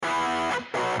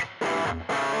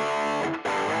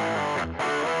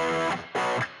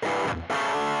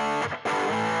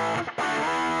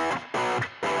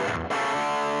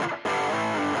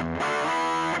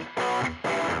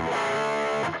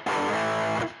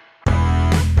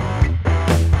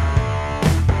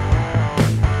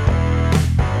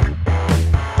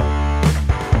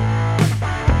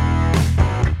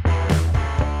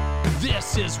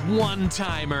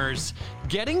One-timers,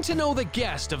 getting to know the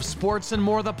guest of Sports and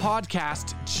More the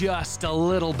podcast just a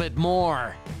little bit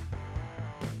more.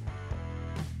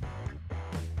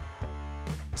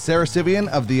 Sarah Sivian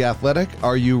of The Athletic,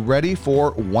 are you ready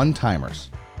for One-timers?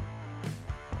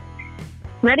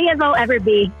 Ready as I'll ever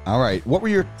be. All right. What were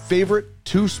your favorite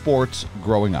two sports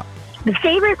growing up? The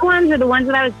favorite ones are the ones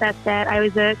that I was best at. I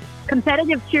was a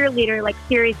competitive cheerleader, like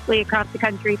seriously, across the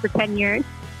country for 10 years.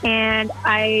 And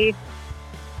I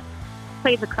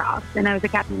played lacrosse, and I was a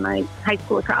captain of my high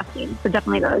school lacrosse team. So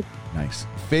definitely those. Nice.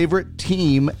 Favorite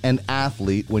team and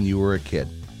athlete when you were a kid?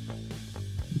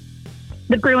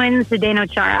 The Bruins, the Zdeno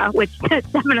Chara, which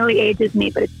definitely ages me,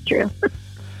 but it's true.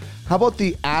 How about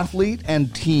the athlete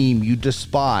and team you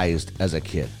despised as a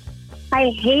kid? I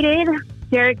hated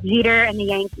Derek Jeter and the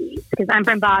Yankees because I'm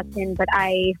from Boston, but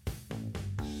I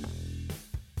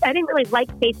didn't really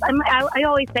like baseball. I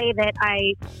always say that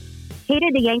I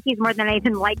hated the Yankees more than I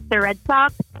even liked the Red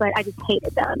Sox, but I just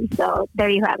hated them. So there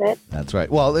you have it. That's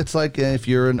right. Well, it's like if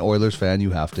you're an Oilers fan,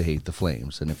 you have to hate the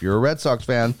Flames. And if you're a Red Sox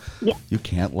fan, you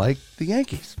can't like the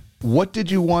Yankees. What did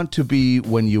you want to be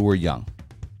when you were young?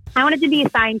 I wanted to be a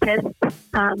scientist.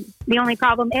 The only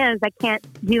problem is I can't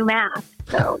do math,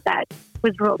 so that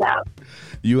was ruled out.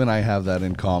 You and I have that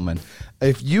in common.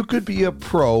 If you could be a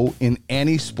pro in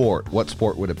any sport, what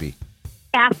sport would it be?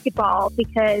 Basketball,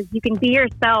 because you can be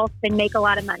yourself and make a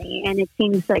lot of money, and it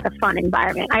seems like a fun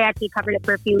environment. I actually covered it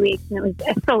for a few weeks, and it was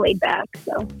so laid back.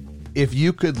 So, if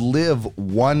you could live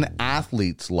one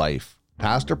athlete's life,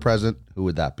 past or present, who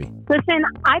would that be? Listen,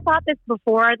 I thought this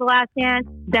before The Last Dance,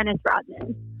 Dennis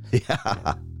Rodman.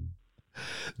 Yeah.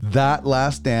 That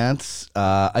Last Dance,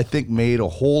 I think, made a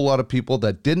whole lot of people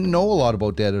that didn't know a lot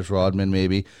about Dennis Rodman,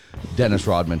 maybe Dennis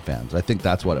Rodman fans. I think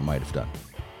that's what it might have done.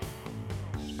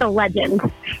 A legend.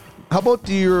 How about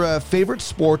your favorite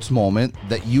sports moment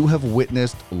that you have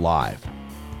witnessed live?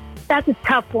 That's a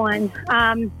tough one.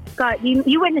 God,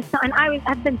 you witnessed, and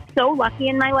I've been so lucky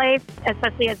in my life,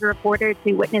 especially as a reporter,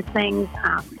 to witness things.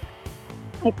 I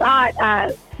thought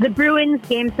the Bruins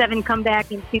Game 7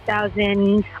 comeback in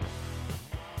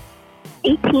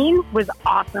 2018 was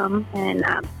awesome, and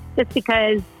just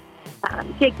because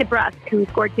Jake DeBrusk, who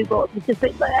scored 2 goals,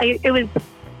 it was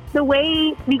the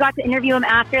way we got to interview him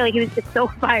after, like he was just so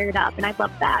fired up, and I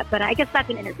loved that. But I guess that's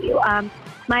an interview.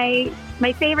 My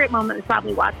favorite moment was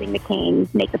probably watching the Canes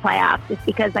make the playoffs, just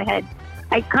because I'd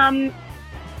come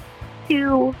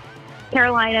to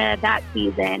Carolina that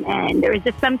season, and there was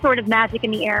just some sort of magic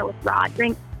in the air with Rod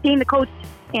being the coach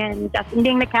and Justin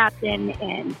being the captain,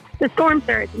 and the Storm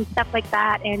Surge and stuff like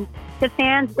that. And the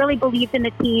fans really believed in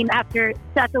the team after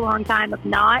such a long time of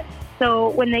not. So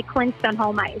when they clinched on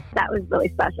home ice, that was really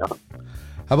special.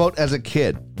 How about as a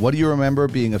kid? What do you remember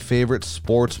being a favorite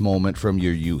sports moment from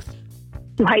your youth?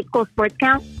 Do high school sports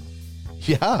count?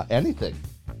 Yeah, anything.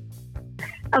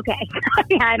 Okay.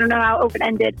 Yeah, I don't know how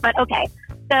open-ended, but okay.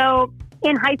 So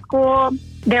in high school,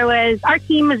 our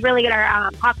team was really good, our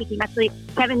hockey team. Actually,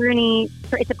 Kevin Rooney,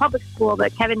 it's a public school,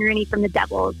 but Kevin Rooney from the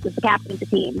Devils was the captain of the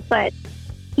team. But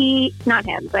not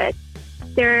him, but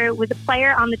there was a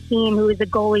player on the team who was a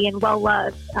goalie and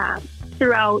well-loved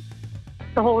throughout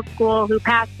the whole school, who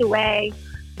passed away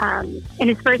in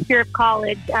his first year of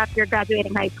college after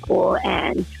graduating high school.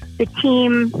 And the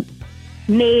team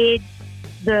made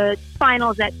the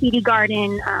finals at TD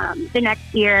Garden the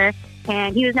next year,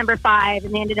 and he was number 5,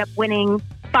 and they ended up winning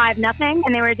 5-0.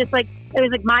 And they were just like, it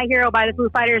was like My Hero by the Foo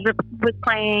Fighters was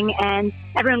playing, and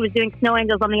everyone was doing snow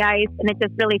angels on the ice, and it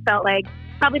just really felt like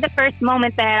probably the first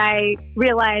moment that I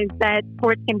realized that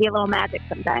sports can be a little magic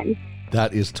sometimes.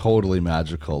 That is totally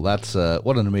magical. That's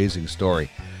what an amazing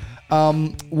story.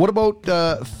 What about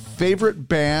favorite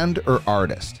band or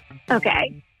artist?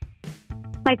 Okay.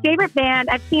 My favorite band,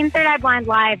 I've seen Third Eye Blind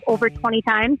live over 20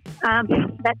 times.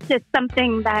 That's just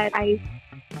something that I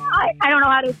don't know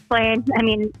how to explain. I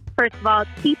mean, first of all,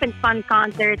 cheap and fun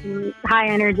concerts and high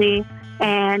energy.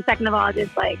 And second of all,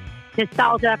 just like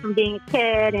nostalgia from being a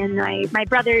kid. And my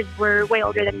brothers were way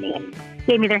older than me and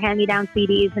gave me their hand-me-down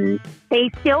CDs. And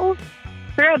they still,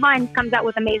 Third Eye Blind comes out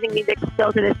with amazing music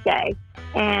still to this day.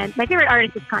 And my favorite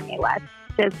artist is Kanye West.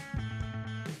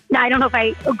 Now, I don't know if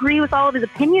I agree with all of his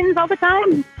opinions all the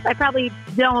time. I probably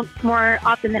don't more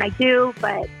often than I do,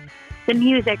 but the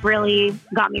music really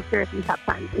got me through some tough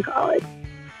times in college.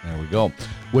 There we go.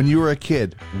 When you were a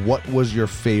kid, what was your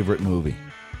favorite movie?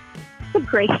 That's a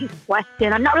great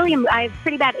question. I have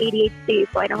pretty bad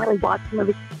ADHD, so I don't really watch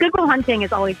movies. Good Will Hunting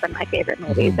has always been my favorite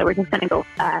movie, so we're just going to go with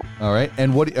that. All right.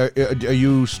 And what are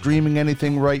you streaming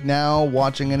anything right now,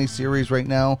 watching any series right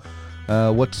now?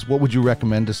 What would you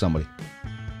recommend to somebody?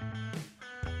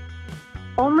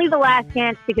 only The Last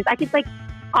Dance, because I could, like,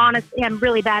 honestly, I'm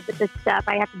really bad with this stuff.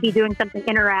 I have to be doing something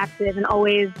interactive and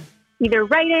always either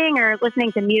writing or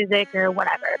listening to music or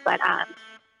whatever. But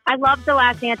I love The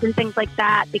Last Dance and things like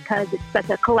that because it's such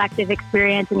a collective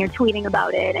experience and you're tweeting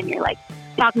about it and you're like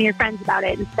talking to your friends about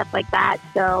it and stuff like that.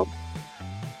 So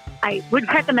I would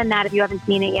recommend that if you haven't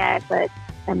seen it yet, but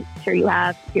I'm sure you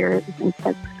have.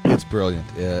 It's brilliant.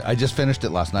 I just finished it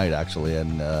last night, actually,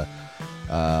 and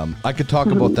I could talk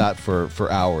about that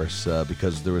for hours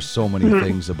because there were so many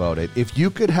things about it. If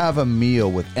you could have a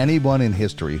meal with anyone in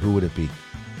history, who would it be?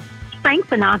 Frank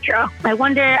Sinatra.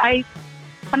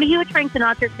 I'm a huge Frank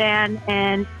Sinatra fan,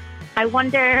 and I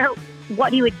wonder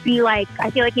what he would be like. I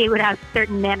feel like he would have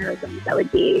certain mannerisms that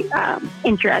would be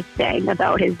interesting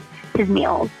about his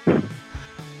meals.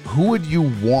 Who would you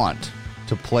want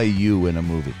to play you in a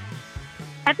movie?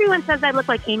 Everyone says I look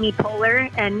like Amy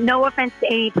Poehler, and no offense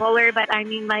to Amy Poehler, but I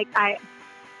mean, like, I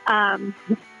don't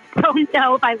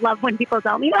know if I love when people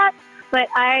tell me that, but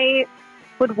I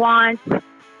would want...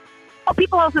 Oh,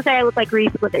 people also say I look like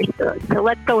Reese Witherspoon, so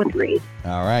let's go with Reese.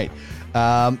 All right.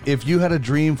 If you had a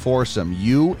dream foursome,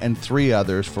 you and 3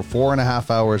 others for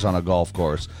 4.5 hours on a golf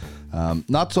course,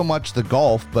 not so much the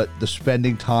golf, but the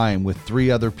spending time with 3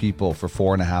 other people for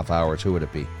 4.5 hours, who would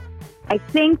it be? I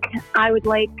think I would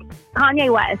like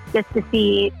Kanye West just to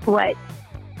see what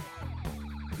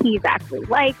he's actually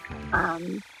like.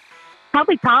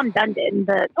 Probably Tom Dundon,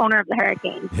 the owner of the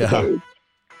Hurricanes, because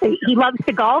he loves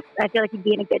to golf. I feel like he'd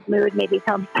be in a good mood. Maybe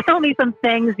tell me some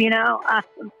things, you know.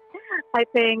 I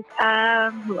think,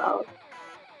 who else?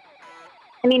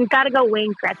 I mean, got to go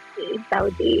Wayne Gretzky. That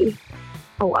would be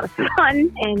a lot of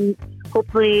fun and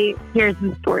hopefully hear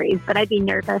some stories. But I'd be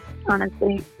nervous,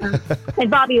 honestly. And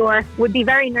Bobby Orr would be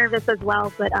very nervous as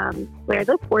well. But where are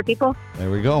those 4 people? There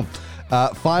we go.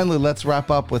 Finally, let's wrap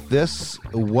up with this.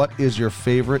 What is your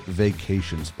favorite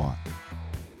vacation spot?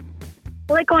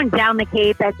 I like going down the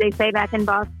Cape, as they say back in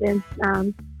Boston.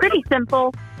 Pretty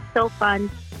simple, still fun.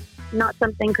 Not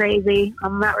something crazy.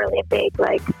 I'm not really a big,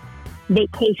 like,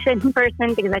 vacation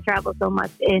person because I travel so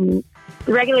much in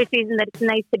the regular season that it's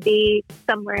nice to be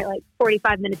somewhere like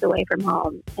 45 minutes away from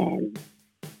home and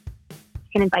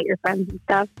you can invite your friends and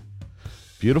stuff.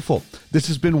 Beautiful. This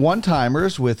has been One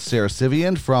Timers with Sarah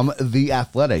Civian from The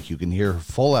Athletic. You can hear her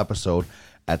full episode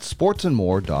at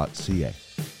sportsandmore.ca.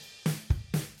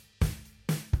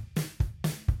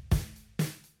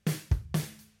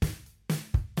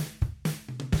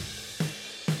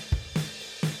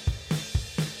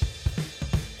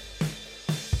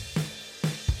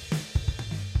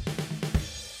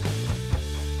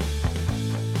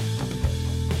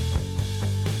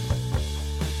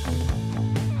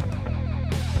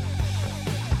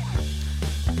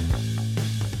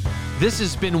 This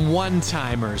has been One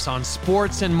Timers on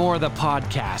Sports and More, the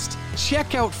podcast.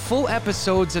 Check out full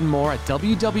episodes and more at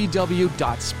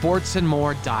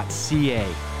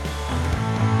www.sportsandmore.ca.